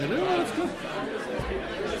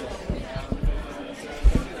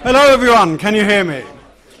Hello everyone, can you hear me?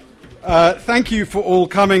 Thank you for all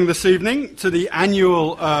coming this evening to the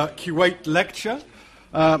annual Kuwait lecture.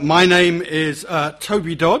 My name is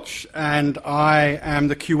Toby Dodge, and I am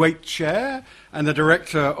the Kuwait Chair and the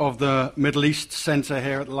Director of the Middle East Centre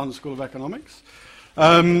here at the London School of Economics.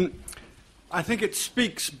 I think it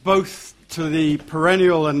speaks both to the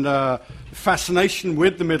perennial and fascination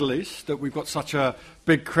with the Middle East that we've got such a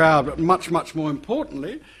big crowd, but much, much more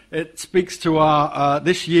importantly, it speaks to our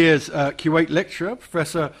this year's Kuwait lecturer,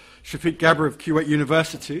 Professor Shafiq Gabr of Kuwait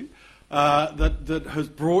University, that has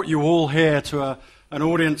brought you all here to an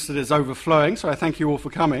audience that is overflowing, so I thank you all for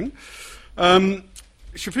coming.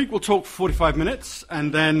 Shafiq will talk for 45 minutes,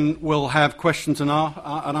 and then we'll have questions and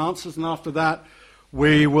answers, and after that,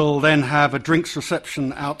 we will then have a drinks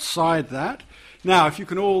reception outside that. Now, if you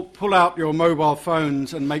can all pull out your mobile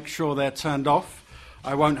phones and make sure they're turned off,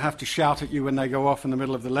 I won't have to shout at you when they go off in the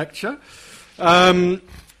middle of the lecture.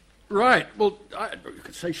 Right, well, I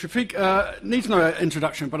could say Shafiq needs no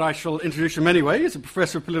introduction, but I shall introduce him anyway. He's a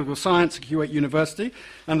professor of political science at Kuwait University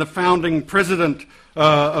and the founding president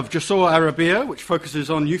of Jasor Arabia, which focuses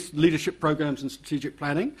on youth leadership programs and strategic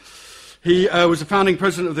planning. He was the founding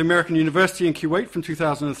president of the American University in Kuwait from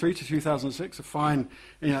 2003 to 2006, a fine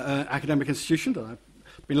academic institution that I've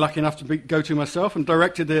been lucky enough to go to myself, and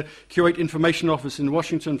directed the Kuwait Information Office in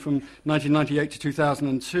Washington from 1998 to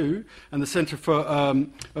 2002, and the Center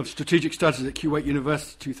of Strategic Studies at Kuwait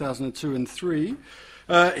University 2002 and 3.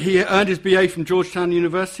 He earned his BA from Georgetown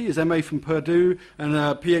University, his MA from Purdue, and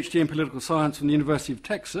a PhD in political science from the University of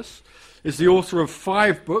Texas. Is the author of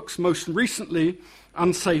 5 books, most recently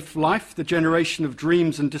Unsafe Life, The Generation of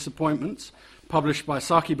Dreams and Disappointments, published by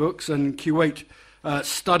Saki Books, and Kuwait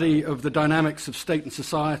Study of the Dynamics of State and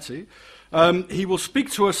Society. He will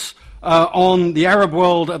speak to us on the Arab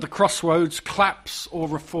world at the crossroads, collapse or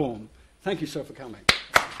reform. Thank you, sir, for coming.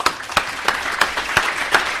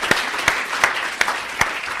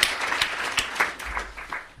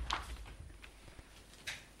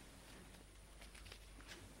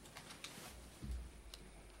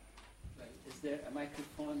 Is there a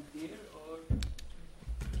microphone here, or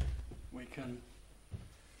we can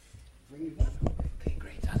bring you that? Okay,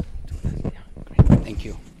 great. I'll do that. Yeah, great. Thank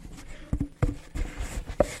you.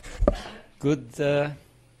 Good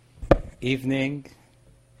evening.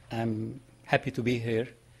 I'm happy to be here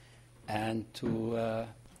and to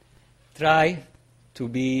try to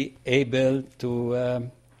be able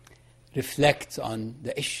to reflect on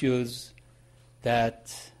the issues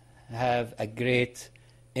that have a great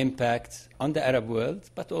impact on the Arab world,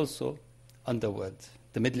 but also on the world,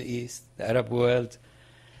 the Middle East, the Arab world.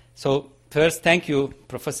 So first, thank you,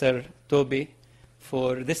 Professor Toby,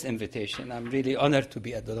 for this invitation. I'm really honored to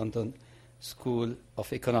be at the London School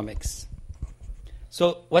of Economics.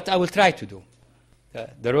 So what I will try to do,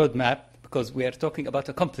 the roadmap, because we are talking about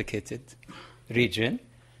a complicated region,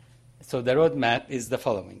 so the roadmap is the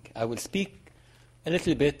following. I will speak a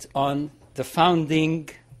little bit on the founding,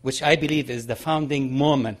 which I believe is the founding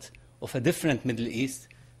moment of a different Middle East,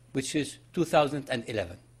 which is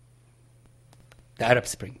 2011, the Arab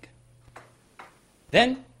Spring.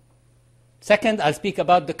 Then, second, I'll speak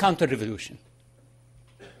about the counter-revolution,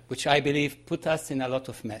 which I believe put us in a lot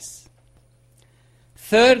of mess.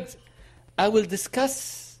 Third, I will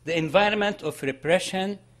discuss the environment of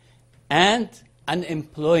repression and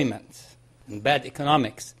unemployment and bad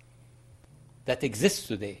economics that exists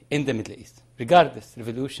today in the Middle East, regardless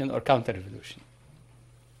revolution or counter-revolution.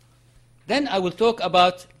 Then I will talk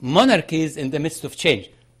about monarchies in the midst of change.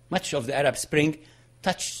 Much of the Arab Spring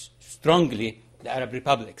touched strongly the Arab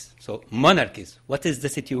republics. So monarchies, what is the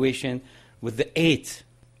situation with the 8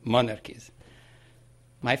 monarchies?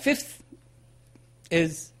 My fifth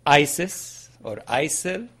is ISIS or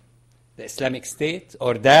ISIL, the Islamic State,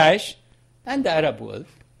 or Daesh, and the Arab world,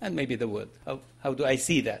 and maybe the world. How do I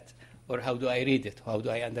see that? Or how do I read it? How do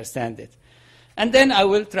I understand it? And then I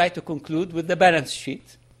will try to conclude with the balance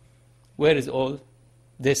sheet. Where is all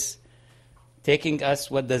this taking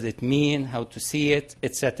us? What does it mean? How to see it?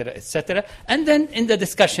 Etc., etc. And then in the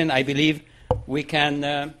discussion, I believe, we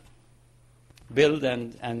can build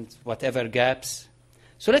and whatever gaps.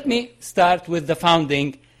 So let me start with the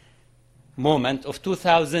founding moment of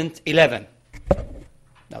 2011.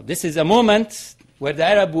 Now, this is a moment where the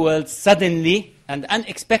Arab world suddenly and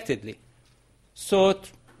unexpectedly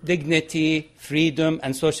sought dignity, freedom,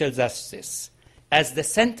 and social justice as the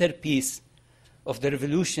centerpiece of the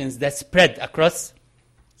revolutions that spread across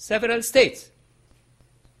several states,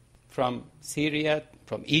 from Syria,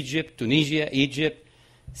 from Egypt, Tunisia, Egypt,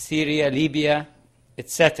 Syria, Libya,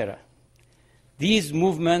 etc. these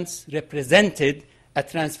movements represented a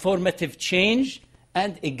transformative change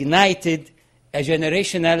and ignited a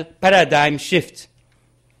generational paradigm shift.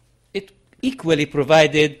 It equally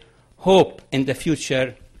provided hope in the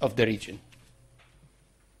future of the region.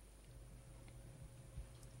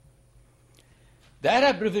 The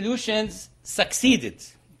Arab revolutions succeeded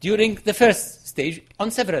during the first stage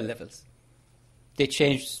on several levels. They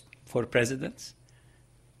changed 4 presidents.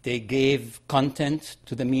 They gave content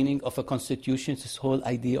to the meaning of a constitution, this whole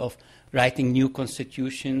idea of writing new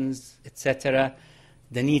constitutions, etc.,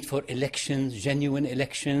 the need for elections, genuine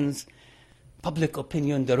elections, public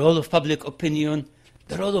opinion, the role of public opinion,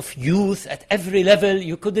 the role of youth at every level.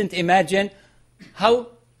 You couldn't imagine how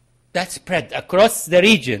that spread across the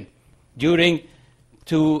region during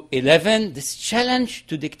 2011, this challenge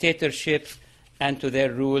to dictatorship and to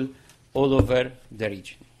their rule all over the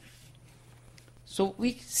region. So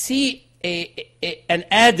we see an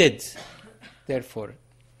added, therefore,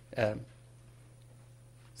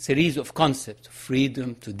 series of concepts: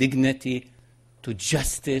 freedom, to dignity, to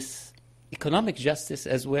justice, economic justice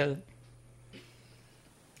as well.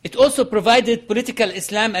 It also provided political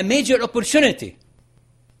Islam a major opportunity,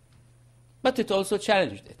 but it also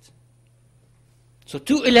challenged it. So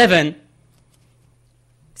 2011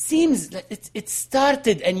 seems that it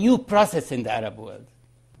started a new process in the Arab world,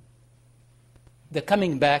 the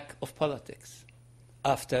coming back of politics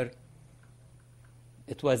after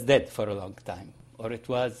it was dead for a long time, or it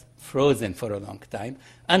was frozen for a long time,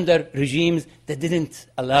 under regimes that didn't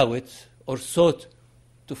allow it or sought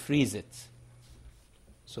to freeze it.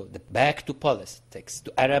 So the back to politics,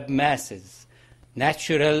 to Arab masses,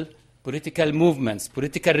 natural political movements,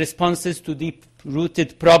 political responses to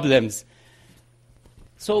deep-rooted problems.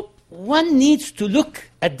 So one needs to look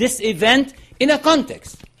at this event in a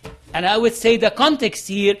context. And I would say the context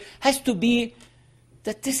here has to be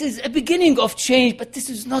that this is a beginning of change, but this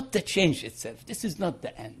is not the change itself. This is not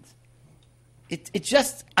the end. It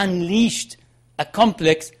just unleashed a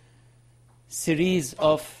complex series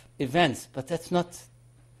of events, but that's not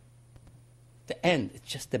the end. It's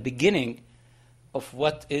just the beginning of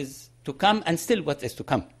what is to come, and still what is to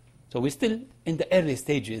come. So we're still in the early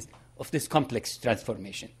stages of this complex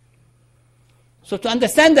transformation. So to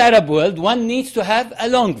understand the Arab world, one needs to have a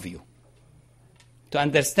long view. To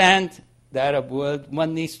understand the Arab world,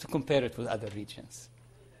 one needs to compare it with other regions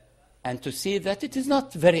and to see that it is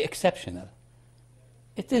not very exceptional.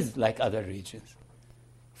 It is like other regions.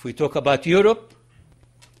 If we talk about Europe,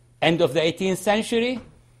 end of the 18th century,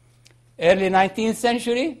 early 19th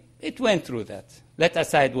century, it went through that. Let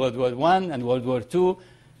aside World War I and World War II.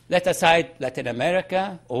 Let aside Latin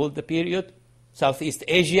America, all the period, Southeast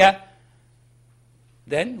Asia.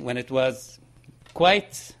 Then, when it was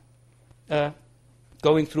quite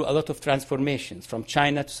going through a lot of transformations from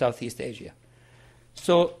China to Southeast Asia.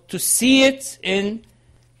 So to see it in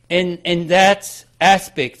that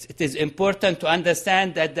aspect, it is important to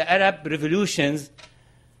understand that the Arab revolutions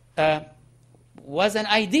was an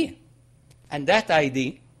idea. And that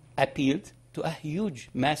idea appealed to a huge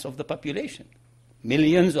mass of the population.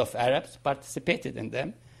 Millions of Arabs participated in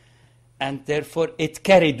them, and therefore it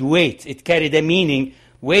carried weight, it carried a meaning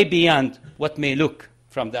way beyond what may look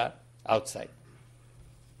from the outside.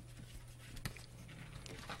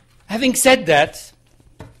 Having said that,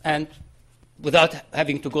 and without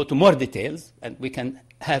having to go to more details, and we can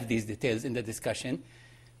have these details in the discussion,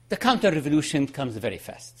 the counter-revolution comes very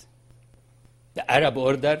fast. The Arab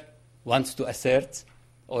order wants to assert,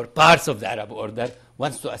 or parts of the Arab order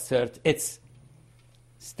wants to assert its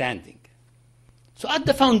standing. So at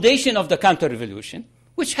the foundation of the counter-revolution,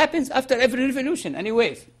 which happens after every revolution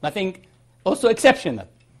anyways, nothing also exceptional.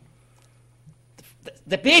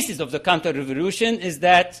 The basis of the counter-revolution is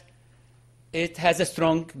that it has a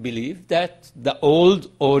strong belief that the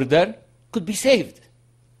old order could be saved.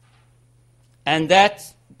 And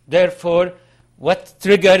that, therefore, what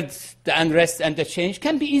triggered the unrest and the change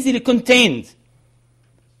can be easily contained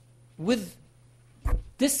with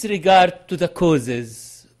disregard to the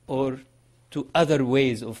causes or to other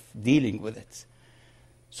ways of dealing with it.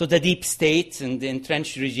 So the deep states and the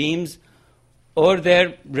entrenched regimes or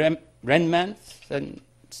their remnants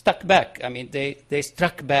stuck back. I mean, they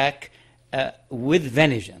struck back with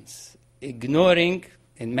vengeance, ignoring,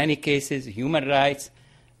 in many cases, human rights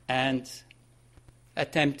and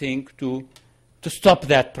attempting to stop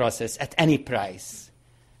that process at any price.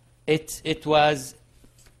 It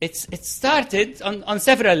started on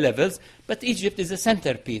several levels, but Egypt is a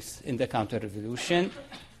centerpiece in the counter-revolution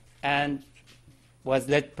and was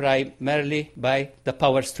led primarily by the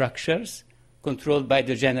power structures, controlled by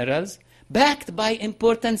the generals, backed by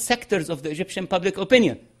important sectors of the Egyptian public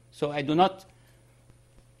opinion. So I do not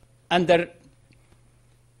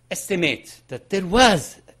underestimate that there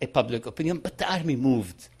was a public opinion, but the army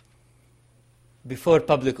moved before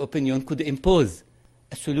public opinion could impose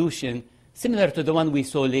a solution similar to the one we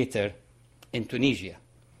saw later in Tunisia.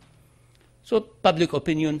 So public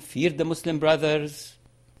opinion feared the Muslim Brothers.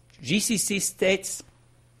 GCC states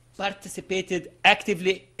participated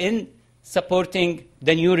actively in supporting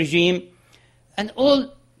the new regime, and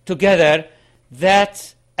all together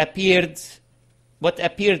what appeared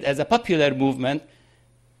as a popular movement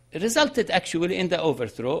resulted actually in the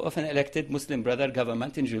overthrow of an elected Muslim Brother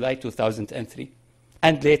government in July 2003,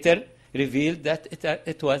 and later revealed that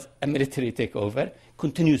it was a military takeover,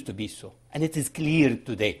 continues to be so. And it is clear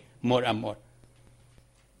today, more and more.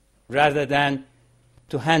 Rather than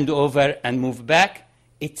to hand over and move back,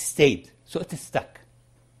 it stayed. So it is stuck.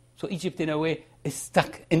 So Egypt, in a way, is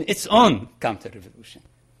stuck in its own counter-revolution.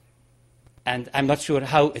 And I'm not sure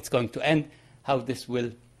how it's going to end, how this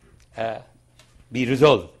will be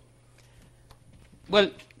resolved.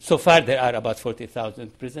 Well, so far there are about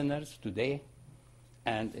 40,000 prisoners today,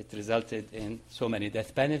 and it resulted in so many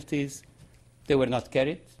death penalties. They were not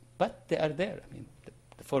carried, but they are there. I mean,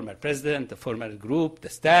 the former president, the former group, the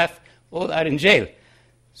staff, all are in jail.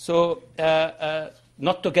 So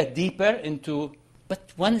not to get deeper into,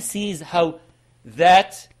 but one sees how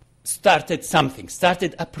that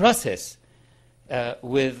started a process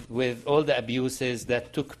with all the abuses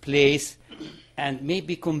that took place, and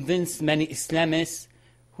maybe convinced many Islamists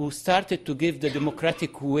who started to give the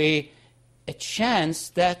democratic way a chance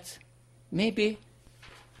that maybe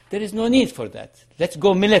there is no need for that. Let's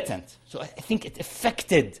go militant. So I think it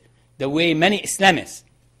affected the way many Islamists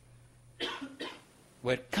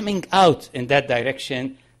were coming out in that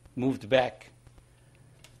direction, moved back.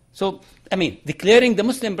 So, I mean, declaring the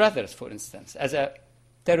Muslim Brothers, for instance, as a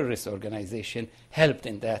terrorist organization helped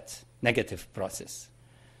in that negative process.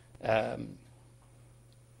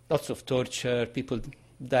 Lots of torture, people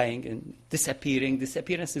dying and disappearing.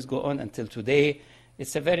 Disappearances go on until today.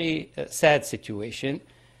 It's a very sad situation.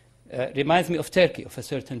 Reminds me of Turkey, of a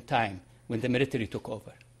certain time when the military took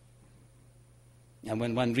over. And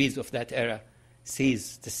when one reads of that era,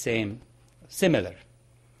 sees the same, similar.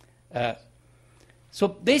 So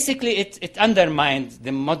basically it undermined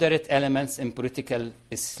the moderate elements in political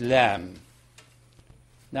Islam.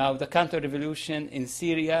 Now the counter-revolution in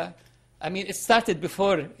Syria, I mean, it started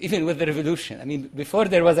before, even with the revolution. I mean, before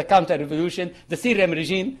there was a counter-revolution, the Syrian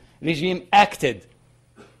regime acted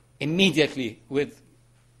immediately with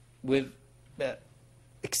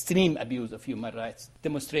extreme abuse of human rights.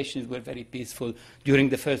 Demonstrations were very peaceful during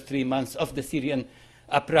the first 3 months of the Syrian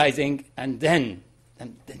uprising, and then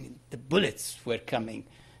the bullets were coming,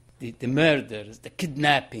 the murders, the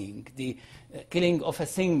kidnapping, the killing of a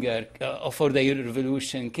singer for the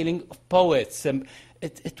revolution, killing of poets.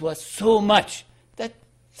 It was so much that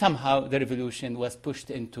somehow the revolution was pushed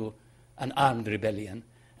into an armed rebellion.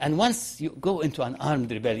 And once you go into an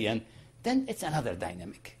armed rebellion, then it's another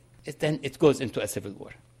dynamic. Then it goes into a civil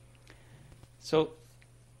war. So,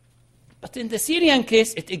 but in the Syrian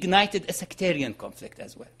case, it ignited a sectarian conflict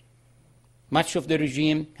as well. Much of the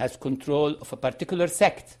regime has control of a particular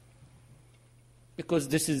sect, because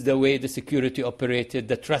this is the way the security operated.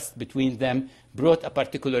 The trust between them brought a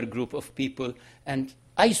particular group of people and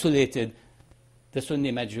isolated the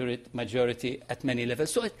Sunni majority at many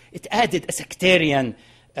levels. So it added a sectarian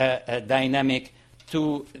dynamic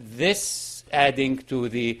to this, adding to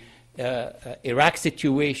the Iraq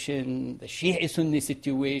situation, the Shia-Sunni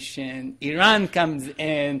situation. Iran comes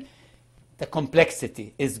in. The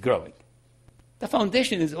complexity is growing. The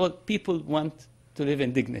foundation is all people want to live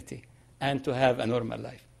in dignity and to have a normal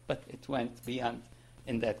life. But it went beyond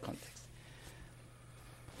in that context.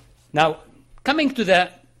 Now, coming to the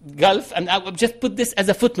Gulf, and I will just put this as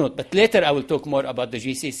a footnote, but later I will talk more about the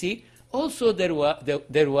GCC. Also, there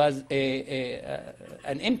was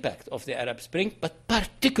an impact of the Arab Spring, but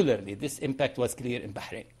particularly this impact was clear in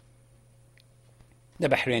Bahrain. The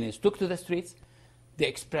Bahrainis took to the streets. They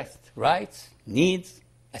expressed rights, needs,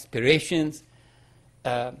 aspirations,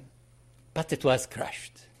 but it was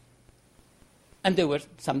crushed. And there were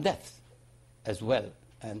some deaths as well.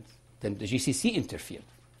 And then the GCC interfered.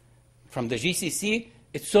 From the GCC,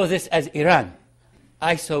 it saw this as Iran.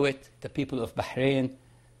 I saw it, the people of Bahrain,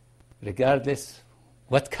 regardless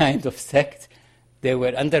what kind of sect, they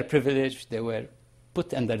were underprivileged, they were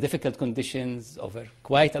put under difficult conditions over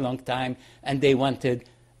quite a long time, and they wanted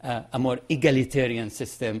a more egalitarian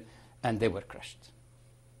system, and they were crushed.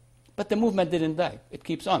 But the movement didn't die. It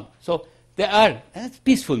keeps on. So and it's a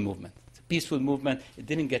peaceful movement. It's a peaceful movement. It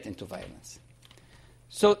didn't get into violence.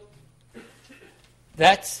 So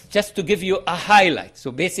that's just to give you a highlight.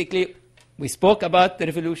 So basically, we spoke about the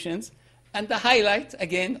revolutions and the highlight,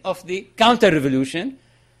 again, of the counter-revolution.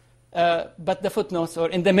 But the footnotes, or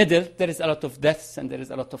in the middle, there is a lot of deaths, and there is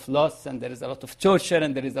a lot of loss, and there is a lot of torture,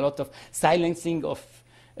 and there is a lot of silencing of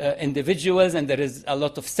individuals, and there is a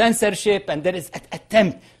lot of censorship, and there is an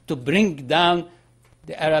attempt to bring down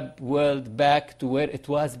the Arab world back to where it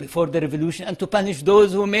was before the revolution, and to punish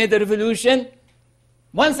those who made the revolution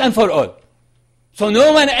once and for all. So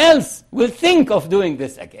no one else will think of doing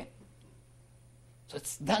this again. So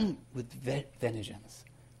it's done with vengeance.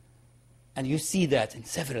 And you see that in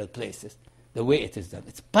several places, the way it is done.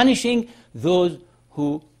 It's punishing those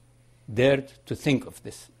who dared to think of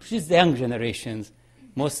this, which is the young generations,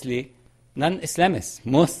 mostly non-Islamists,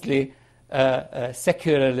 mostly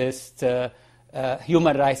secularists,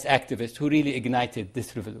 human rights activists who really ignited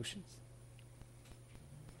these revolutions.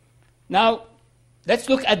 Now, let's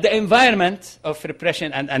look at the environment of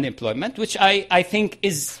repression and unemployment, which I think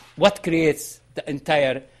is what creates the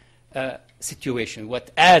entire situation, what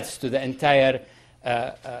adds to the entire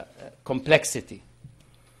complexity.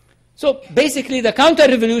 So basically, the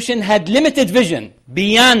counter-revolution had limited vision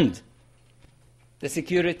beyond the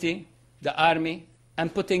security, the army,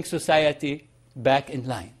 and putting society back in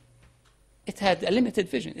line. It had a limited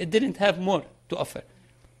vision. It didn't have more to offer.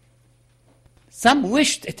 Some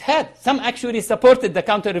wished it had. Some actually supported the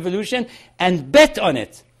counter-revolution and bet on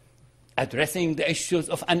it. Addressing the issues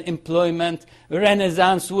of unemployment,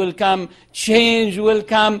 renaissance will come, change will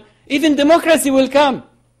come, even democracy will come,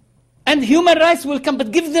 and human rights will come,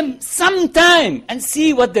 but give them some time and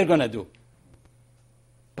see what they're going to do.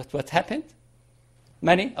 But what happened?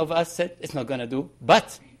 Many of us said, it's not going to do,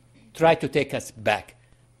 but try to take us back.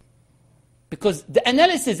 Because the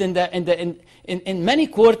analysis in many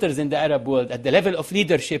quarters in the Arab world at the level of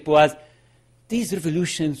leadership was, these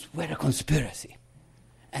revolutions were a conspiracy.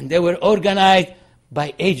 And they were organized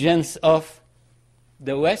by agents of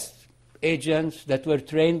the West, agents that were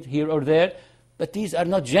trained here or there, but these are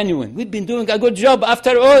not genuine. We've been doing a good job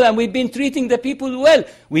after all, and we've been treating the people well.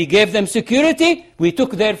 We gave them security, we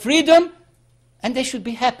took their freedom, and they should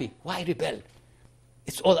be happy. Why rebel?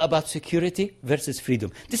 It's all about security versus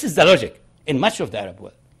freedom. This is the logic in much of the Arab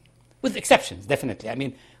world, with exceptions, definitely.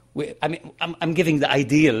 I'm giving the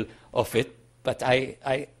ideal of it, but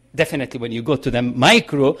I definitely, when you go to the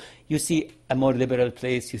micro, you see a more liberal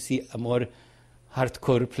place, you see a more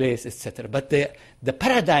hardcore place, etc. But the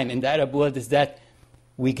paradigm in the Arab world is that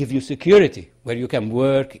we give you security, where you can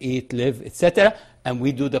work, eat, live, etc., and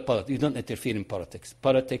we do the politics. You don't interfere in politics.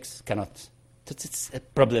 Politics cannot. It's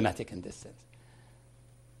problematic in this sense.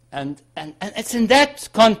 And it's in that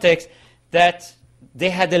context that they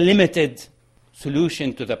had a limited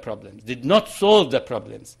solution to the problems, did not solve the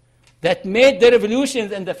problems that made the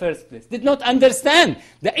revolutions in the first place, did not understand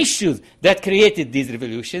the issues that created these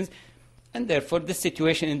revolutions, and therefore the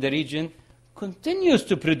situation in the region continues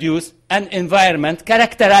to produce an environment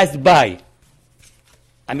characterized by,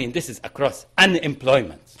 this is across,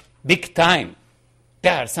 unemployment, big time.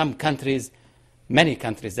 There are some countries, many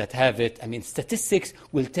countries that have it. Statistics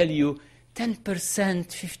will tell you 10%,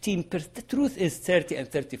 15%. The truth is 30 and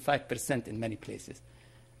 35% in many places.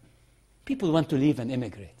 People want to leave and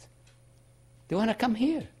immigrate. They want to come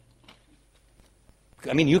here.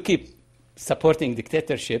 You keep supporting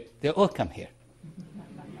dictatorship, they all come here.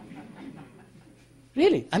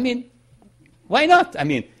 Really, why not?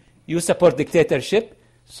 You support dictatorship,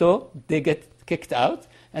 so they get kicked out,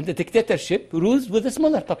 and the dictatorship rules with a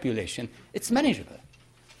smaller population. It's manageable.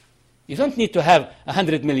 You don't need to have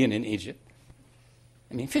 100 million in Egypt.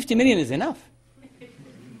 50 million is enough.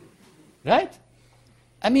 Right?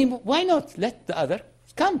 Why not let the other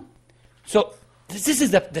come? So this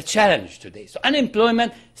is the challenge today. So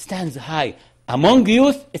unemployment stands high. Among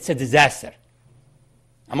youth, it's a disaster.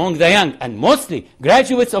 Among the young, and mostly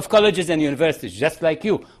graduates of colleges and universities, just like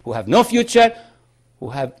you, who have no future, who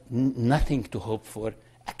have nothing to hope for,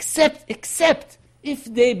 except if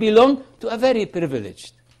they belong to a very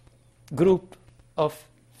privileged group of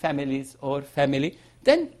families or family,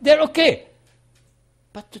 then they're okay.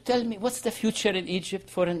 But to tell me, what's the future in Egypt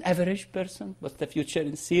for an average person? What's the future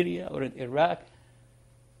in Syria or in Iraq?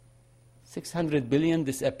 600 billion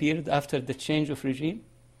disappeared after the change of regime.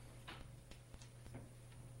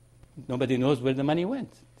 Nobody knows where the money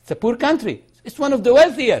went. It's a poor country. It's one of the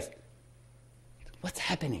wealthiest. What's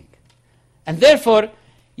happening? And therefore,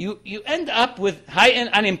 you end up with high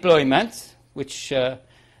unemployment, which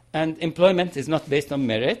and employment is not based on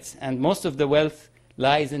merit, and most of the wealth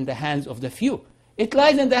lies in the hands of the few. It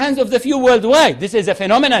lies in the hands of the few worldwide. This is a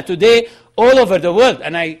phenomenon today all over the world,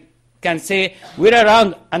 and I can say we're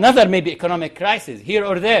around another maybe economic crisis here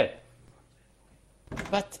or there.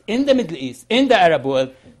 But in the Middle East, in the Arab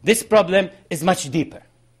world, this problem is much deeper,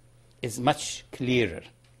 is much clearer.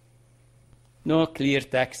 No clear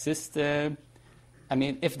tax system. I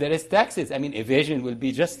mean, if there is taxes, I mean, evasion will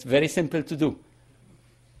be just very simple to do.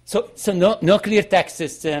 So no clear tax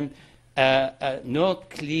system, no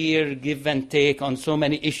clear give and take on so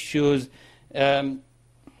many issues.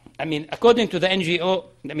 I mean, according to the NGO,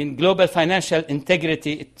 I mean, Global Financial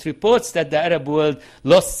Integrity, it reports that the Arab world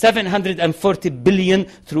lost 740 billion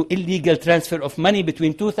through illegal transfer of money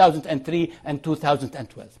between 2003 and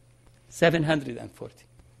 2012. 740.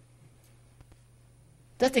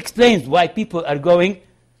 That explains why people are going,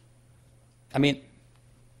 I mean,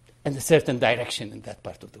 in a certain direction in that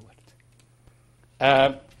part of the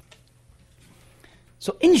world.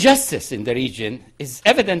 So injustice in the region is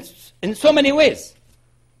evident in so many ways.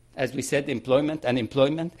 As we said, employment,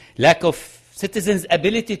 unemployment, lack of citizens'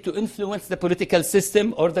 ability to influence the political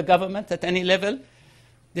system or the government at any level.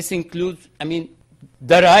 This includes, I mean,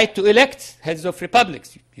 the right to elect heads of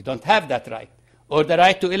republics. You don't have that right. Or the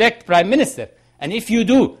right to elect prime minister. And if you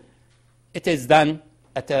do, it is done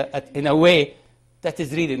in a way that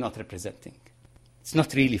is really not representing. It's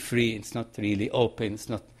not really free. It's not really open. It's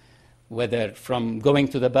not whether from going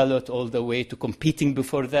to the ballot all the way to competing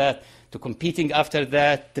before that, to competing after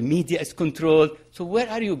that, the media is controlled. So where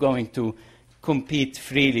are you going to compete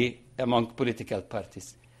freely among political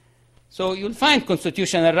parties? So you'll find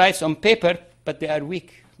constitutional rights on paper, but they are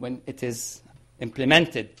weak when it is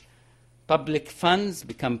implemented. Public funds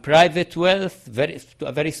become private wealth to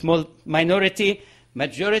a very small minority.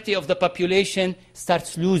 Majority of the population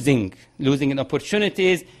starts losing in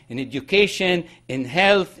opportunities, in education, in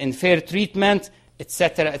health, in fair treatment,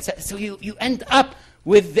 etc., etc. So you end up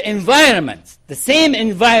with the environment, the same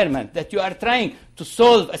environment that you are trying to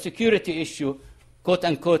solve a security issue, quote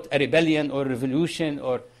unquote, a rebellion or revolution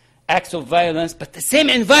or acts of violence, but the same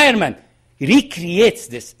environment recreates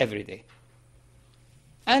this every day.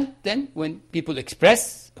 And then when people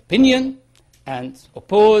express opinion and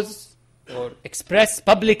oppose or express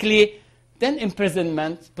publicly, then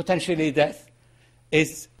imprisonment, potentially death,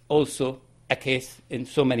 is also a case in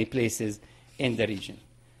so many places in the region.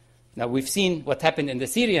 Now, we've seen what happened in the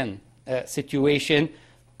Syrian situation,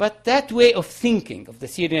 but that way of thinking of the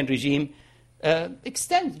Syrian regime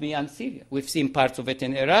extends beyond Syria. We've seen parts of it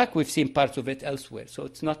in Iraq, we've seen parts of it elsewhere, so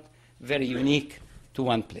it's not very unique to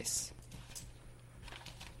one place.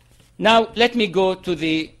 Now, let me go to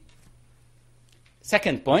the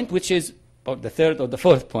second point, which is, or the third or the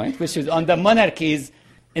fourth point, which is on the monarchies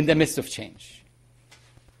in the midst of change.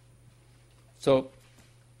 So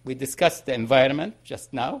we discussed the environment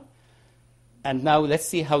just now, and now let's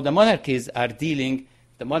see how the monarchies are dealing.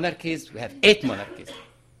 The monarchies, we have 8 monarchies,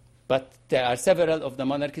 but there are several of the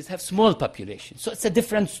monarchies have small populations. So it's a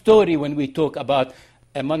different story when we talk about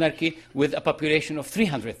a monarchy with a population of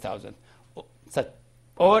 300,000,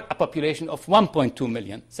 or a population of 1.2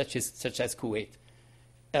 million, such as Kuwait.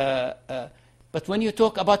 But when you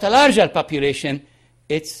talk about a larger population,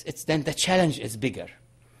 it's then the challenge is bigger.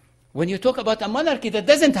 When you talk about a monarchy that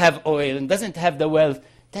doesn't have oil and doesn't have the wealth,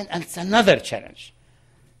 then it's another challenge.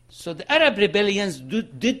 So the Arab rebellions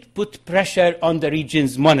did put pressure on the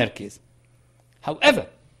region's monarchies. However,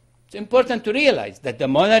 it's important to realize that the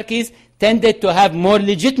monarchies tended to have more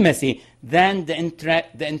legitimacy than the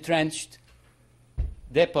entrenched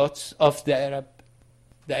despots of the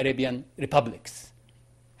Arabian republics.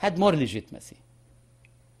 Had more legitimacy.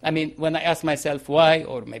 I mean, when I ask myself why,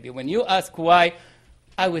 or maybe when you ask why,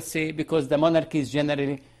 I would say because the monarchies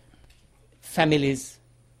generally, families,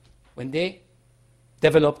 when they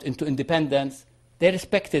developed into independence, they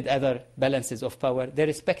respected other balances of power, they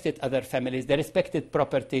respected other families, they respected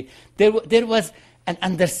property. There was an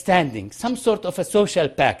understanding, some sort of a social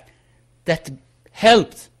pact that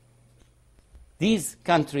helped these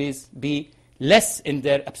countries be less in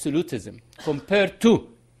their absolutism compared to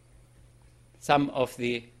some of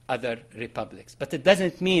the other republics. But it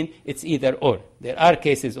doesn't mean it's either or. There are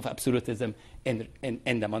cases of absolutism in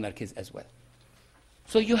the monarchies as well.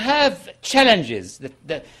 So you have challenges,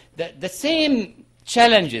 the same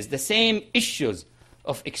challenges, the same issues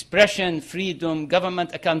of expression, freedom,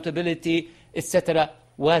 government accountability, etc.,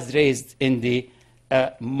 was raised in the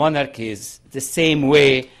monarchies the same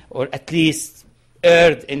way, or at least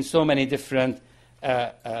erred in so many different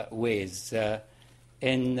ways.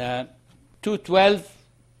 In 2012,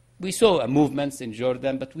 we saw movements in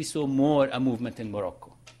Jordan, but we saw more a movement in Morocco.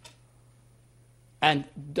 And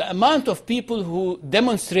the amount of people who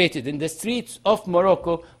demonstrated in the streets of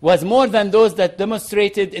Morocco was more than those that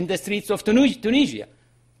demonstrated in the streets of Tunisia.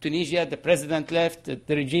 Tunisia, the president left,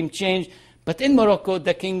 the regime changed. But in Morocco,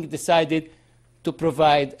 the king decided to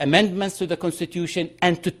provide amendments to the constitution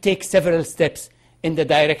and to take several steps in the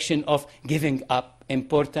direction of giving up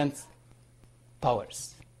important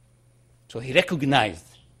powers. So he recognized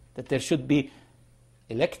that there should be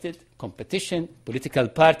elected competition, political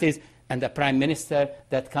parties, and a prime minister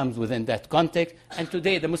that comes within that context. And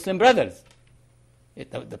today, the Muslim Brothers,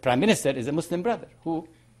 the prime minister is a Muslim brother who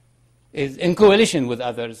is in coalition with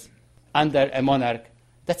others under a monarch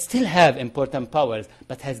that still have important powers,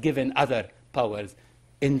 but has given other powers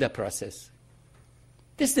in the process.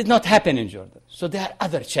 This did not happen in Jordan. So there are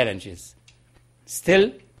other challenges.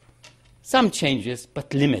 Still, some changes,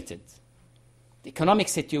 but limited. The economic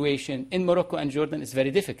situation in Morocco and Jordan is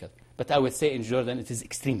very difficult. But I would say in Jordan it is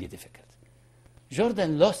extremely difficult.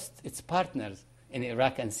 Jordan lost its partners in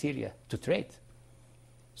Iraq and Syria to trade.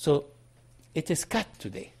 So it is cut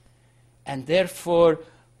today. And therefore,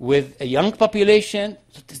 with a young population,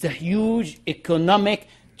 it is a huge economic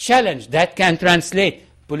challenge that can translate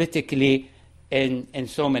politically in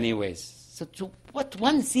so many ways. So what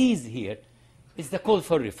one sees here is the call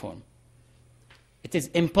for reform. It is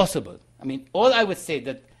impossible. I mean, all I would say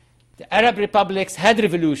that the Arab republics had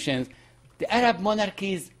revolutions. The Arab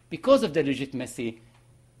monarchies, because of their legitimacy,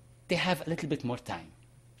 they have a little bit more time.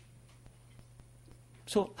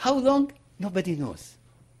 So how long? Nobody knows.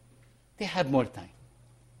 They have more time.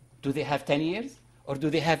 Do they have 10 years? Or do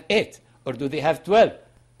they have 8? Or do they have 12?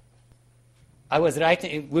 I was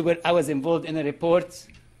involved in a report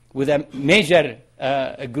with a major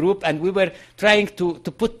group, and we were trying to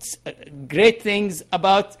put great things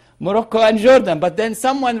about Morocco and Jordan. But then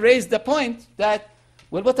someone raised the point that,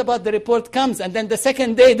 well, what about the report comes, and then the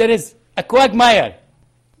second day there is a quagmire.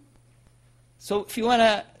 So if you want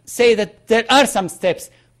to say that there are some steps,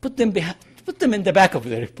 put them in the back of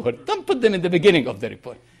the report. Don't put them in the beginning of the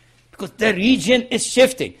report. Because the region is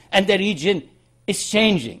shifting, and the region is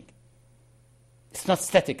changing. It's not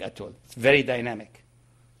static at all. It's very dynamic.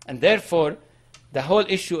 And therefore, the whole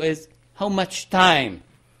issue is how much time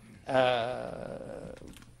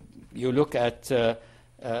you look at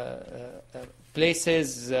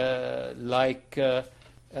places like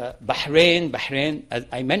Bahrain. Bahrain, as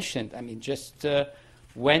I mentioned, I mean, just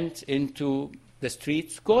went into the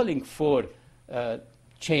streets calling for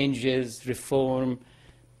changes, reform.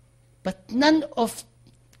 But none of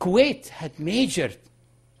Kuwait had major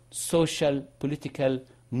social, political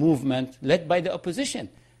movement led by the opposition.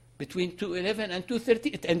 Between 2011 and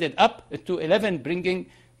 2013, it ended up at 2011 bringing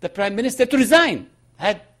the prime minister to resign.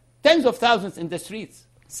 Had tens of thousands in the streets,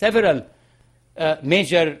 several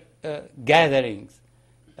major gatherings.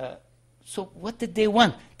 So what did they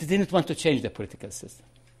want? They didn't want to change the political system.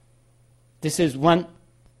 This is one,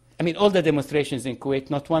 I mean, all the demonstrations in Kuwait,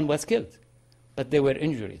 not one was killed. But there were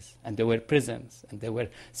injuries, and there were prisons, and there were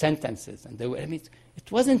sentences, and I mean, it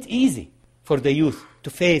wasn't easy for the youth to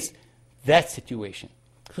face that situation.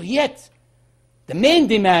 So yet, the main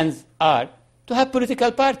demands are to have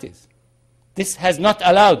political parties. This has not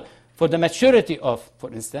allowed for the maturity of, for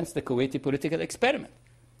instance, the Kuwaiti political experiment.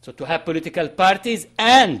 So to have political parties,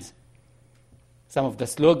 and some of the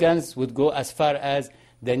slogans would go as far as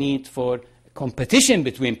the need for competition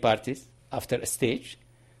between parties after a stage,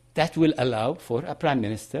 that will allow for a prime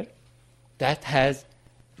minister that has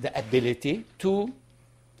the ability to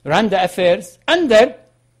run the affairs under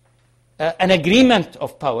an agreement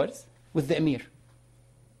of powers with the emir,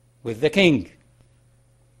 with the king.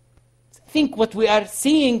 I think what we are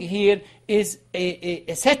seeing here is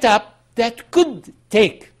a setup that could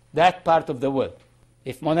take that part of the world.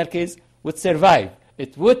 If monarchies would survive,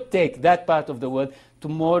 it would take that part of the world to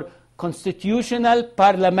more constitutional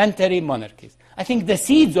parliamentary monarchies. I think the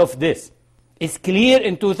seeds of this is clear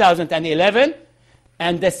in 2011,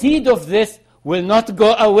 and the seed of this will not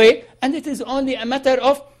go away, and it is only a matter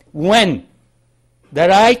of when the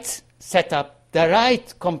right setup, the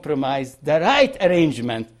right compromise, the right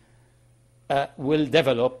arrangement will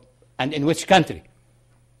develop, and in which country.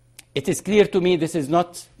 It is clear to me this is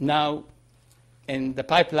not now in the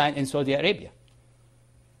pipeline in Saudi Arabia.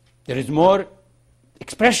 There is more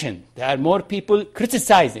expression. There are more people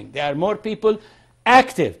criticizing. There are more people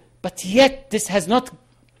active. But yet this has not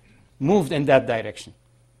moved in that direction.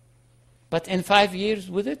 But in 5 years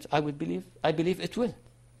with it, I believe it will.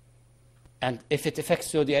 And if it affects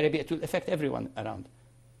Saudi Arabia, it will affect everyone around.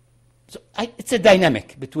 So it's a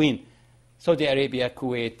dynamic between Saudi Arabia,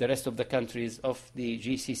 Kuwait, the rest of the countries of the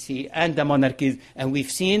GCC, and the monarchies. And we've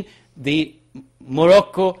seen the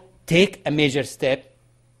Morocco take a major step,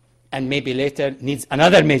 and maybe later needs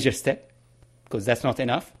another major step, because that's not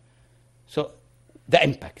enough. So the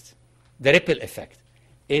impact, the ripple effect,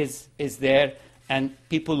 is there, and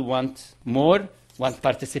people want more, want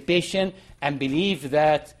participation, and believe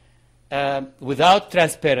that without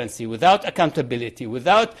transparency, without accountability,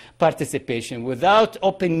 without participation, without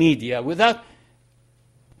open media, without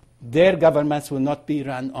their governments will not be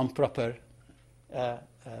run on proper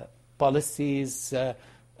policies.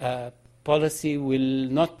 Policy will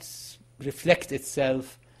not reflect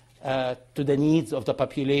itself to the needs of the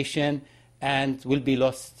population and will be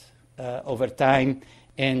lost over time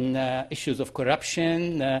in issues of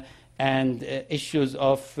corruption and issues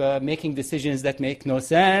of making decisions that make no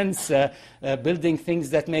sense, building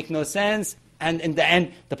things that make no sense, and in the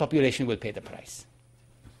end, the population will pay the price.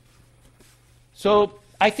 So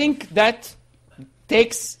I think that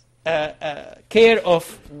takes care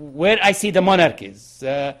of where I see the monarchies,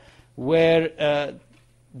 where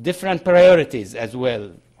different priorities as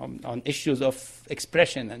well on issues of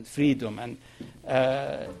expression and freedom. And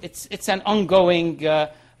it's an ongoing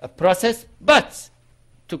process. But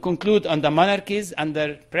to conclude on the monarchies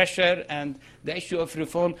under pressure and the issue of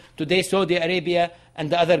reform, today Saudi Arabia and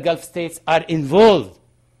the other Gulf states are involved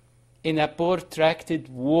in a protracted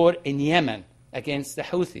war in Yemen against the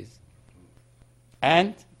Houthis.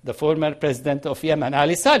 And the former president of Yemen,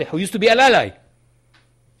 Ali Saleh, who used to be an ally.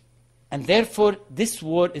 And therefore, this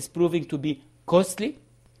war is proving to be costly.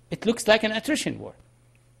 It looks like an attrition war.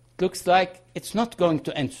 It looks like it's not going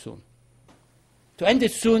to end soon. To end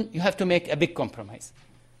it soon, you have to make a big compromise.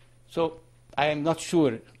 So I am not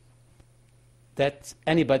sure that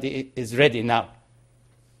anybody is ready now.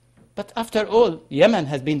 But after all, Yemen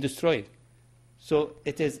has been destroyed. So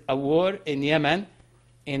it is a war in Yemen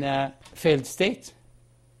in a failed state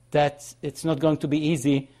that it's not going to be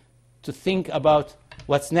easy to think about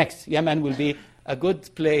what's next. Yemen will be a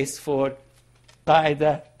good place for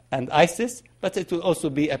Qaeda and ISIS, but it will also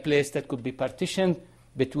be a place that could be partitioned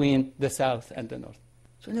between the south and the north.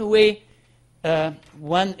 So in a way,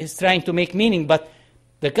 one is trying to make meaning, but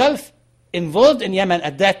the Gulf involved in Yemen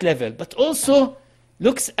at that level, but also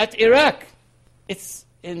looks at Iraq. It's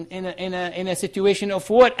in a situation of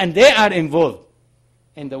war, and they are involved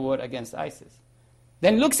in the war against ISIS.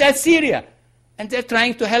 Then looks at Syria, and they're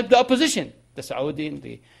trying to help the opposition, the Saudi and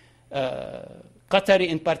the Qatari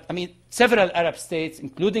in part. I mean, several Arab states,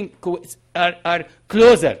 including Kuwait, are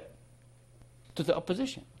closer to the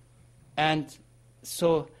opposition. And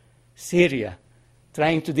so Syria,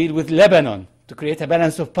 trying to deal with Lebanon, to create a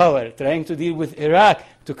balance of power, trying to deal with Iraq,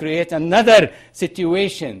 to create another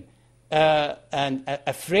situation, and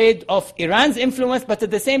afraid of Iran's influence, but at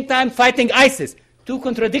the same time fighting ISIS. Two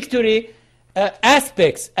contradictory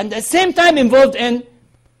aspects, and at the same time involved in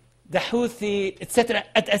the Houthi, etc.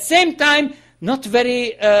 At the same time, not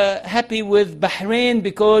very happy with Bahrain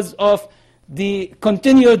because of the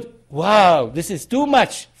continued, wow, this is too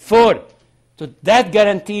much for. So that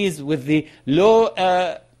guarantees with the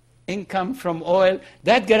low income from oil,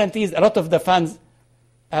 that guarantees a lot of the funds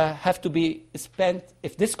have to be spent,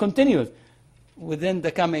 if this continues, within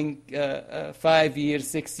the coming 5 years,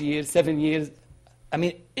 6 years, 7 years. I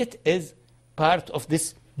mean, it is part of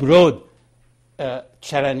this broad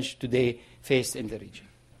challenge today faced in the region.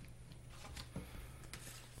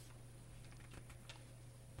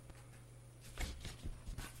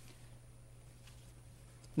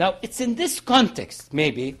 Now, it's in this context,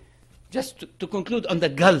 maybe, just to conclude on the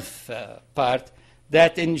Gulf part,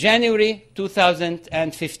 that in January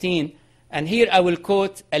 2015, and here I will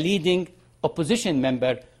quote a leading opposition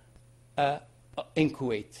member in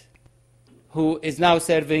Kuwait, who is now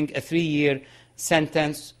serving a 3-year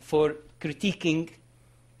sentence for critiquing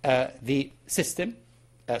the system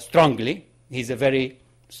strongly. He's a very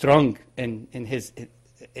strong in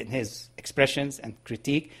his expressions and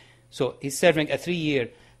critique. So he's serving a 3-year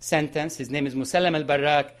sentence. His name is Musallam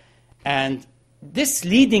al-Barrak. And this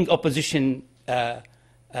leading opposition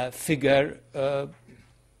figure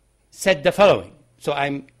said the following. So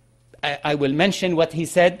I will mention what he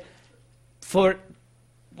said for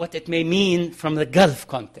what it may mean from the Gulf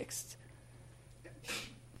context.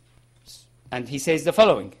 And he says the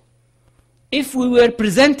following. If we were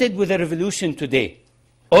presented with a revolution today,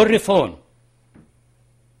 or reform,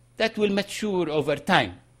 that will mature over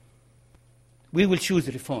time, we will choose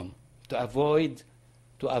reform to avoid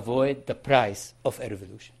the price of a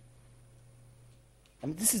revolution. I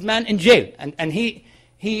mean, this is man in jail, and he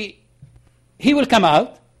will come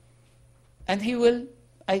out, and he will,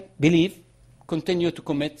 I believe, continue to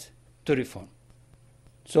commit to reform.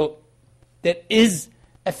 So there is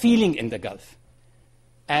a feeling in the Gulf,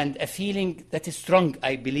 and a feeling that is strong,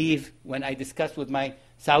 I believe, when I discuss with my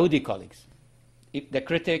Saudi colleagues, the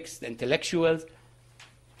critics, the intellectuals.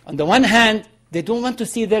 On the one hand, they don't want to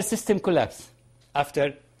see their system collapse.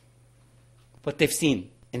 after what they've seen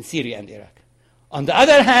in Syria and Iraq. On the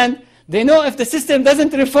other hand, they know if the system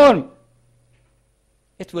doesn't reform,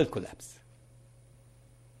 it will collapse.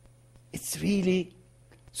 It's really...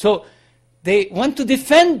 So they want to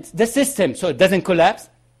defend the system so it doesn't collapse.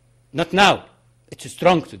 Not now. It's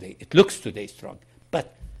strong today. It looks today strong.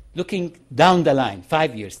 But looking down the line,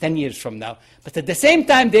 5 years, 10 years from now, but at the same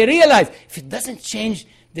time they realize if it doesn't change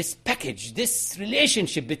this package, this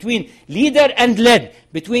relationship between leader and led,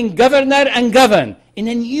 between governor and governed, in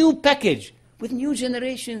a new package, with new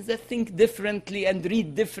generations that think differently and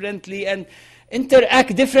read differently and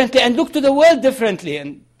interact differently and look to the world differently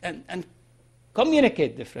and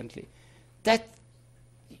communicate differently, that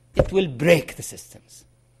it will break the systems.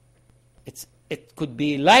 It could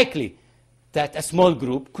be likely that a small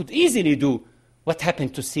group could easily do what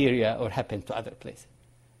happened to Syria or happened to other places.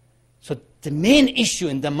 So the main issue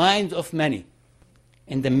in the minds of many,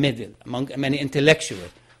 in the middle, among many intellectuals,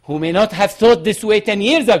 who may not have thought this way 10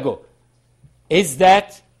 years ago, is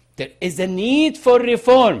that there is a need for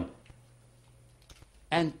reform.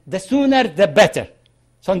 And the sooner, the better.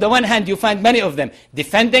 So on the one hand, you find many of them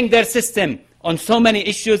defending their system on so many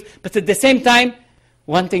issues, but at the same time,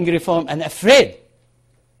 wanting reform and afraid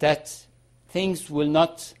that things will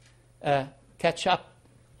not catch up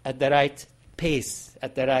at the right pace,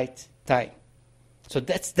 at the right time. So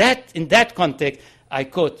that's that. In that context, I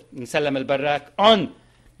quote Musallam al-Barrak on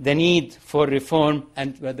the need for reform,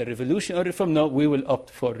 and whether revolution or reform, no, we will opt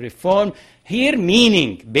for reform. Here,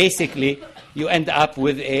 meaning, basically, you end up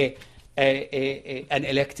with an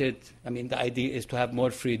elected, the idea is to have more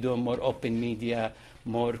freedom, more open media,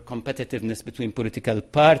 more competitiveness between political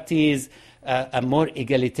parties, a more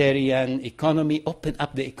egalitarian economy, open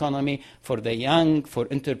up the economy for the young, for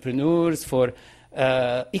entrepreneurs, for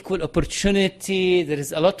equal opportunity. There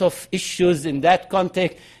is a lot of issues in that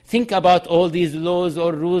context. Think about all these laws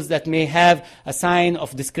or rules that may have a sign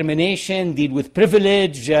of discrimination, deal with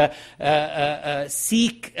privilege,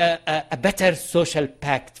 seek a better social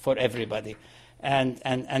pact for everybody,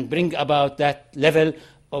 and bring about that level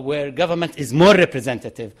where government is more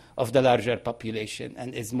representative of the larger population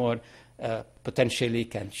and is more potentially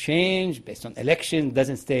can change based on election,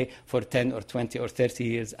 doesn't stay for 10 or 20 or 30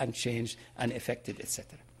 years unchanged, unaffected,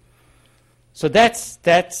 etc. So that's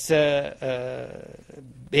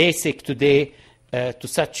basic today to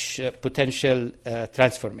such potential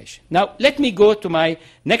transformation. Now, let me go to my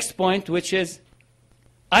next point, which is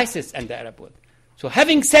ISIS and the Arab world. So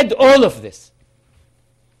having said all of this,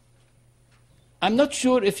 I'm not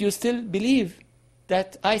sure if you still believe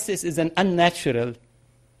that ISIS is an unnatural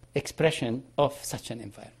expression of such an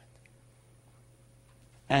environment.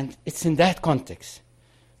 And it's in that context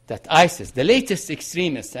that ISIS, the latest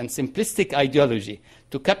extremist and simplistic ideology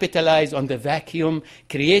to capitalize on the vacuum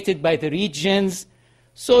created by the region's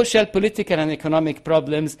social, political, and economic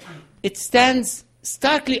problems, it stands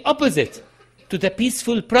starkly opposite to the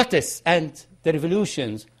peaceful protests and the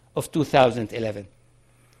revolutions of 2011.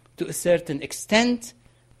 To a certain extent,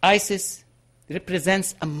 ISIS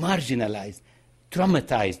represents a marginalized,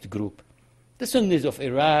 traumatized group. The Sunnis of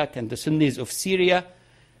Iraq and the Sunnis of Syria,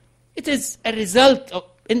 it is a result,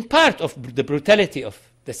 in part, of the brutality of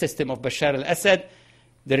the system of Bashar al-Assad,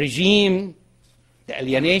 the regime, the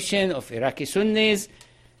alienation of Iraqi Sunnis,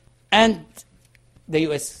 and the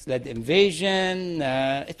US-led invasion.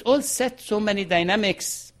 It all set so many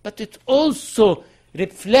dynamics, but it also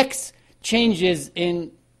reflects changes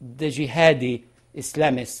in the jihadi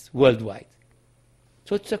Islamists worldwide.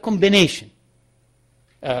 So it's a combination.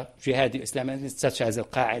 Jihadi Islamists such as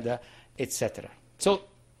Al-Qaeda, etc. So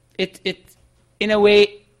in a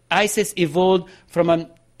way, ISIS evolved from an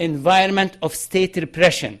environment of state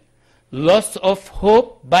repression, loss of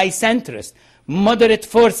hope by centrists, moderate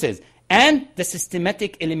forces, and the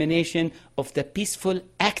systematic elimination of the peaceful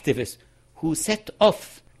activists who set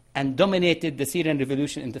off and dominated the Syrian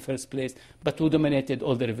revolution in the first place, but who dominated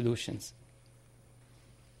all the revolutions.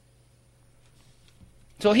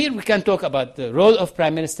 So here we can talk about the role of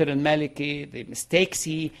Prime Minister al-Maliki, the mistakes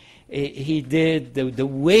he did, the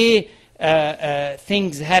way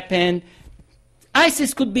things happened.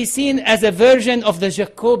 ISIS could be seen as a version of the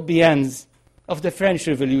Jacobians of the French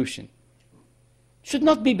Revolution. Should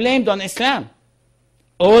not be blamed on Islam.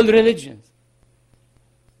 All religions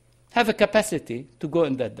have a capacity to go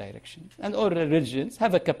in that direction, and all religions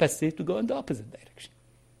have a capacity to go in the opposite direction.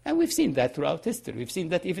 And we've seen that throughout history. We've seen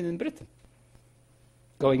that even in Britain,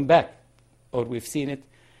 going back, or we've seen it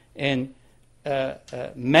in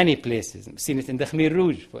many places. We've seen it in the Khmer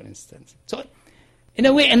Rouge, for instance. So, in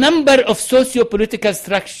a way, a number of socio-political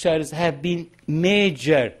structures have been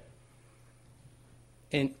major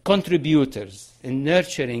contributors in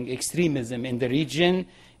nurturing extremism in the region,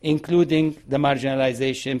 including the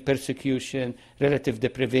marginalization, persecution, relative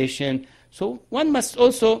deprivation. So one must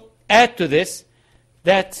also add to this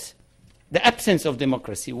that the absence of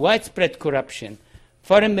democracy, widespread corruption,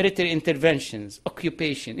 foreign military interventions,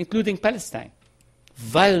 occupation, including Palestine,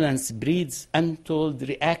 violence breeds untold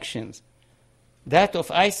reactions. That of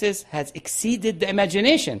ISIS has exceeded the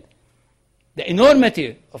imagination. The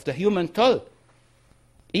enormity of the human toll.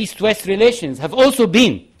 East-West relations have also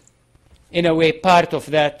been, in a way, part of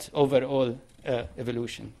that overall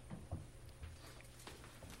evolution.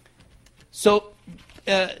 So,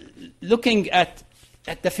 looking at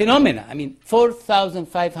the phenomena,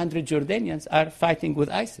 4,500 Jordanians are fighting with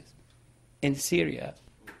ISIS in Syria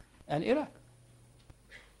and Iraq.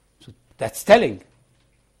 So that's telling.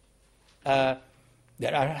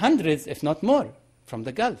 There are hundreds, if not more, from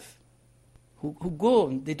the Gulf who go.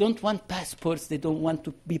 They don't want passports. They don't want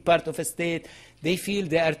to be part of a state. They feel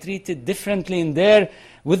they are treated differently in there.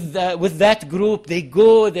 With that group, they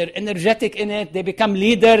go. They're energetic in it. They become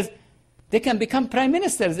leaders. They can become prime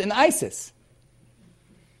ministers in ISIS.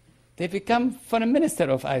 They become foreign minister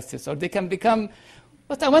of ISIS, or they can become,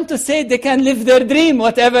 what I want to say, they can live their dream,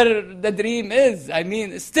 whatever the dream is.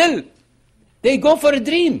 Still, they go for a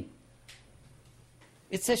dream.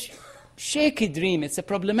 It's a shaky dream. It's a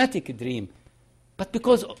problematic dream. But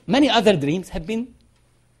because many other dreams have been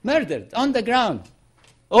murdered on the ground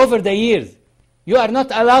over the years, you are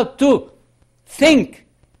not allowed to think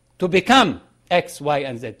to become X, Y,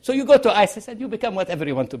 and Z. So you go to ISIS and you become whatever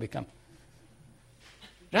you want to become.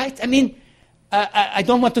 Right? I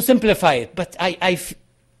don't want to simplify it, but I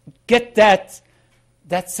get that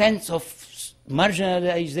sense of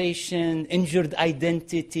marginalization, injured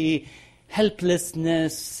identity,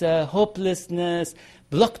 helplessness, hopelessness,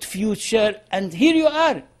 blocked future, and here you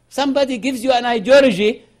are. Somebody gives you an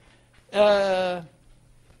ideology.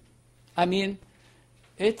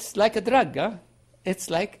 It's like a drug, huh? It's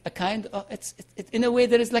like a kind of, in a way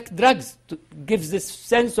there is like drugs, gives this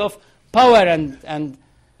sense of power and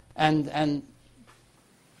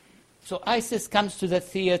so ISIS comes to the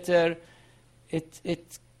theater,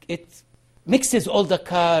 it mixes all the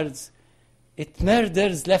cards, it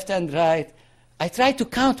murders left and right. I try to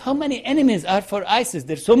count how many enemies are for ISIS.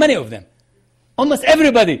 There's so many of them. Almost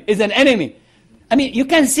everybody is an enemy. You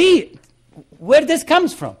can see where this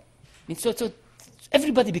comes from. So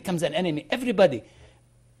everybody becomes an enemy. Everybody.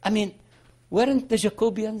 Weren't the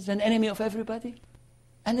Jacobians an enemy of everybody?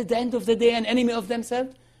 And at the end of the day, an enemy of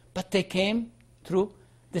themselves? But they came through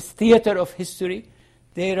this theater of history.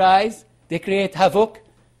 They rise, they create havoc,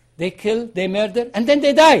 they kill, they murder, and then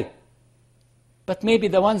they die. But maybe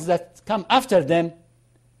the ones that come after them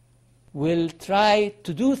will try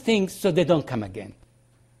to do things so they don't come again.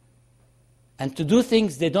 And to do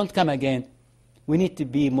things they don't come again, we need to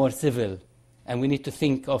be more civil, and we need to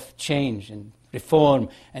think of change and reform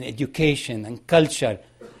and education and culture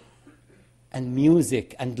and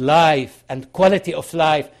music and life and quality of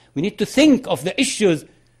life. We need to think of the issues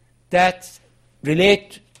that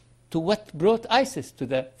relate to what brought ISIS to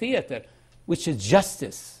the theater, which is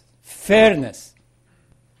justice, fairness,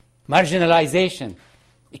 marginalization,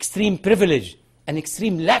 extreme privilege, and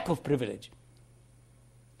extreme lack of privilege,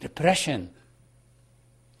 repression.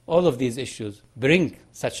 All of these issues bring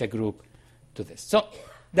such a group to this. So,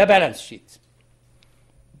 the balance sheet.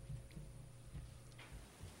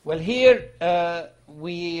 Well, here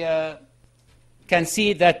we can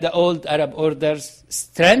see that the old Arab order's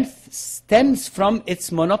strength stems from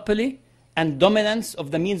its monopoly and dominance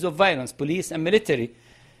of the means of violence, police and military,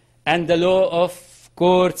 and the law of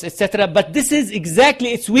courts, etc. But this is exactly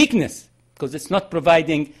its weakness, because it's not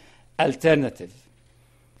providing alternative.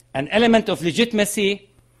 An element of legitimacy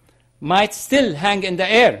might still hang in the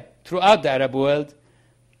air throughout the Arab world,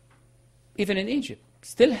 even in Egypt,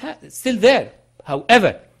 still there.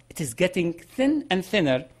 However, it is getting thin and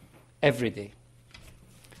thinner every day.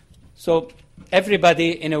 So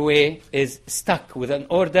everybody, in a way, is stuck with an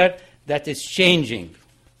order that is changing.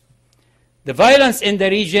 The violence in the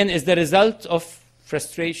region is the result of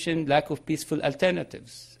frustration, lack of peaceful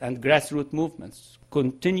alternatives, and grassroots movements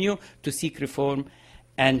continue to seek reform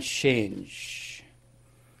and change.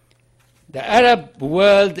 The Arab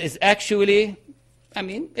world is actually,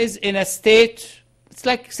 is in a state, it's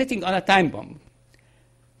like sitting on a time bomb,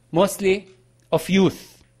 mostly of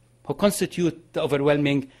youth, who constitute the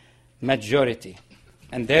overwhelming majority.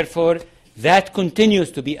 And therefore, that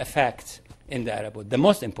continues to be a fact in the Arab world, the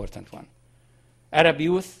most important one. Arab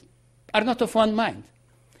youth are not of one mind.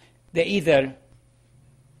 They either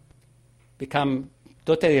become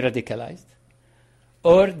totally radicalized,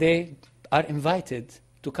 or they are invited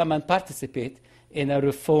to come and participate in a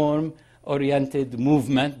reform-oriented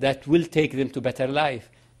movement that will take them to better life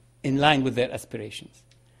in line with their aspirations.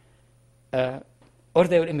 Or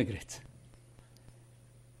they will immigrate.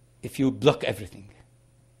 If you block everything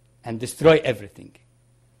and destroy everything,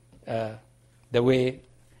 the way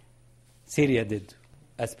Syria did,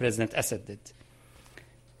 as President Assad did.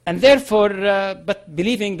 And therefore, but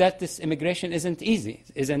believing that this immigration isn't easy,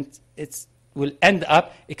 it will end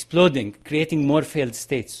up exploding, creating more failed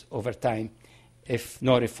states over time if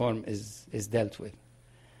no reform is dealt with.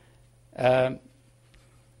 And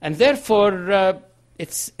therefore,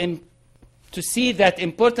 it's to see that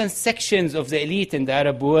important sections of the elite in the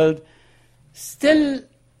Arab world are still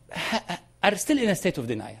in a state of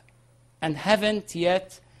denial and haven't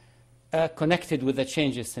yet connected with the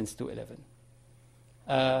changes since 2011.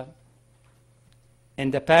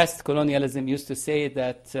 In the past, colonialism used to say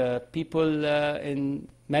that people in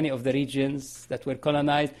many of the regions that were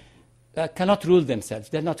colonized cannot rule themselves.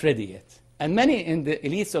 They're not ready yet. And many in the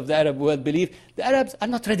elites of the Arab world believe the Arabs are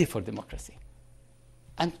not ready for democracy.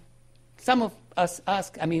 And some of us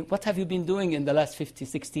ask, what have you been doing in the last 50,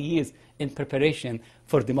 60 years in preparation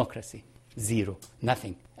for democracy? Zero,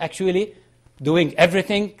 nothing. Actually, doing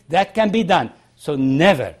everything that can be done. So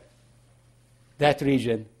never that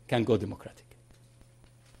region can go democratic.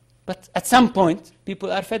 But at some point,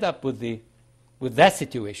 people are fed up with that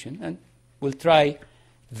situation and will try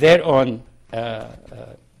their own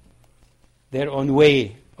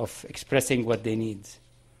way of expressing what they need.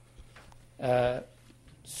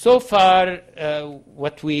 So far,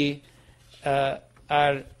 what we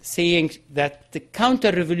are seeing that the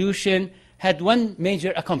counter-revolution had one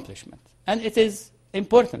major accomplishment, and it is an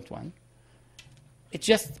important one. It's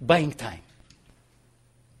just buying time.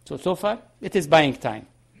 So far, it is buying time.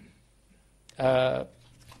 The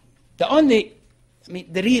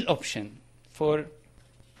real option for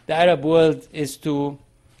the Arab world is to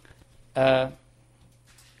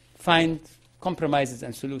find compromises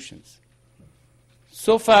and solutions.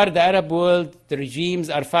 So far, the Arab world, the regimes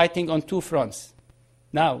are fighting on two fronts.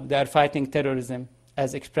 Now, they are fighting terrorism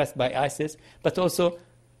as expressed by ISIS, but also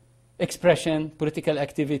expression, political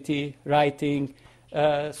activity, writing,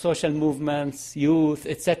 social movements, youth,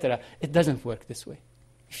 etc. It doesn't work this way.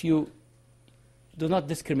 If you do not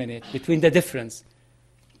discriminate between the difference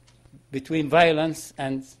between violence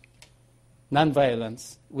and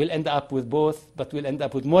non-violence, we'll end up with both, but we'll end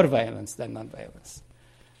up with more violence than non-violence.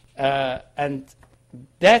 And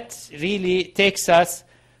that really takes us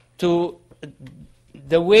to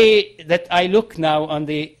the way that I look now on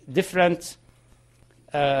the different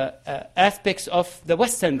aspects of the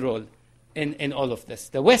Western role in all of this.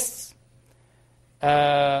 The West,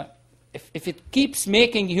 if it keeps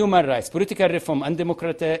making human rights, political reform, and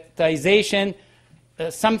democratization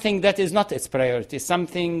something that is not its priority,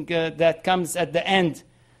 something that comes at the end,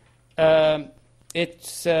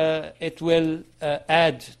 it will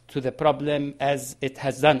add to the problem as it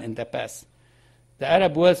has done in the past. The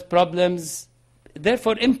Arab world's problems,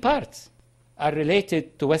 therefore, in part, are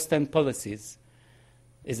related to Western policies,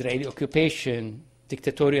 Israeli occupation,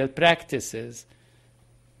 dictatorial practices.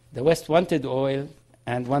 The West wanted oil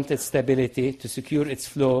and wanted stability to secure its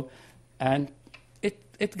flow, and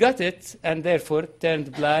it got it, and therefore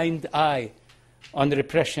turned blind eye on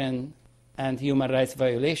repression and human rights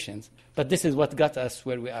violations. But this is what got us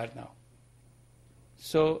where we are now.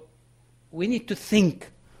 So we need to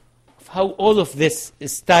think of how all of this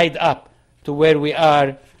is tied up to where we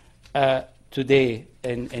are today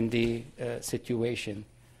in the situation.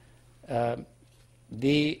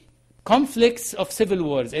 The conflicts of civil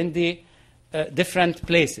wars in the different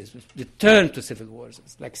places, the turn to civil wars,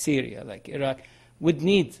 like Syria, like Iraq, would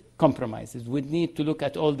need compromises, would need to look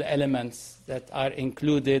at all the elements that are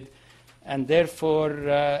included, and therefore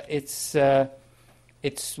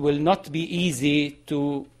it will not be easy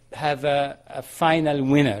to have a final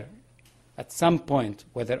winner at some point,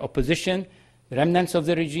 whether opposition, the remnants of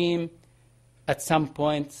the regime. At some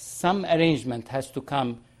point, some arrangement has to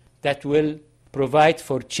come that will provide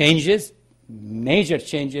for changes, major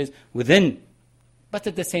changes within, but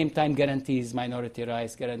at the same time guarantees minority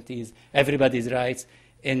rights, guarantees everybody's rights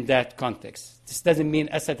in that context. This doesn't mean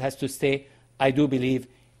Assad has to stay. I do believe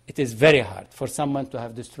it is very hard for someone to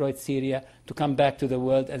have destroyed Syria to come back to the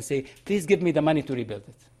world and say, please give me the money to rebuild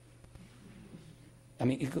it. I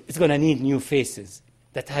mean, it's going to need new faces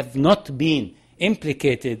that have not been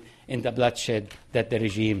implicated in the bloodshed that the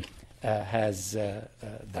regime has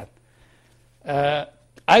done.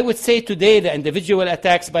 I would say today the individual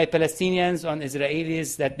attacks by Palestinians on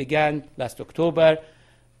Israelis that began last October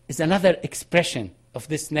is another expression of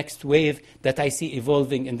this next wave that I see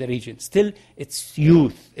evolving in the region. Still, it's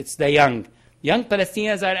youth, it's the young. Young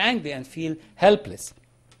Palestinians are angry and feel helpless.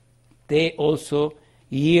 They also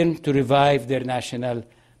yearn to revive their national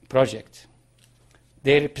project.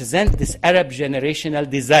 They represent this Arab generational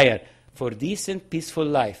desire for decent, peaceful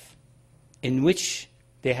life in which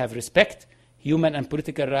they have respect, human and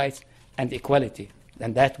political rights, and equality.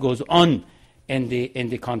 And that goes on in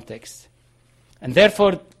the context. And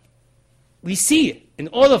therefore, we see in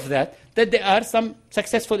all of that there are some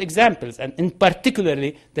successful examples, and in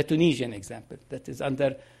particularly the Tunisian example that is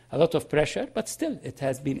under a lot of pressure, but still it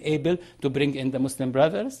has been able to bring in the Muslim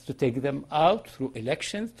Brothers, to take them out through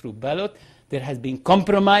elections, through ballot. There has been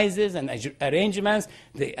compromises and arrangements.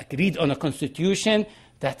 They agreed on a constitution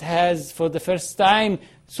that has, for the first time,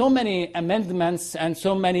 so many amendments and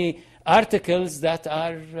so many articles that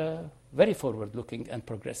are very forward-looking and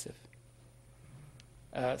progressive.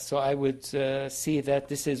 So I would see that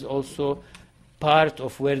this is also part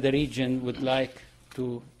of where the region would like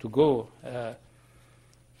to go.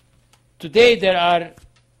 Today there are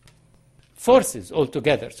forces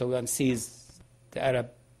altogether. So one sees the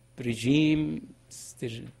Arab regime,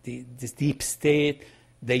 this deep state,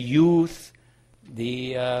 the youth,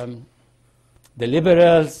 the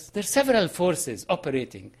liberals. There are several forces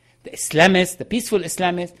operating. The Islamists, the peaceful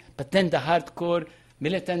Islamists, but then the hardcore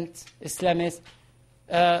militant Islamists.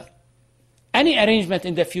 Any arrangement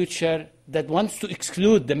in the future that wants to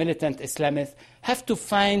exclude the militant Islamists have to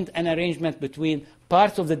find an arrangement between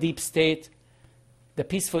parts of the deep state, the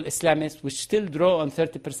peaceful Islamists, which still draw on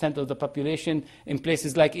 30% of the population in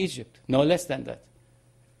places like Egypt, no less than that.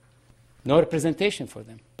 No representation for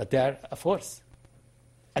them, but they are a force.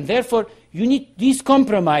 And therefore, you need these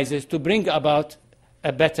compromises to bring about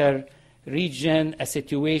a better region, a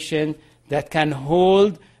situation that can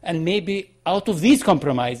hold, and maybe out of these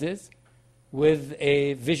compromises, with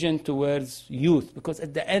a vision towards youth, because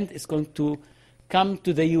at the end it's going to come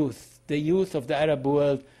to the youth. The youth of the Arab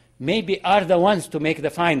world maybe are the ones to make the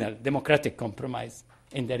final democratic compromise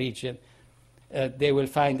in the region. They will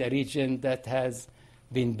find a region that has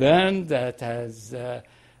been burned, that has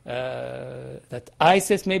that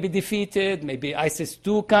ISIS may be defeated, maybe ISIS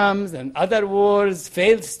 2 comes, and other wars,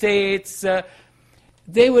 failed states.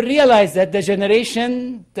 They will realize that the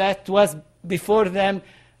generation that was before them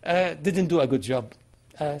didn't do a good job,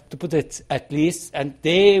 to put it at least, and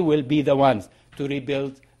they will be the ones to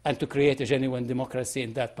rebuild and to create a genuine democracy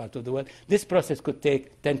in that part of the world. This process could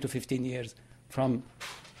take 10 to 15 years from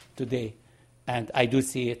today, and I do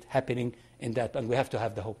see it happening in that, and we have to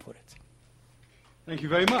have the hope for it. Thank you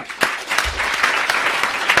very much.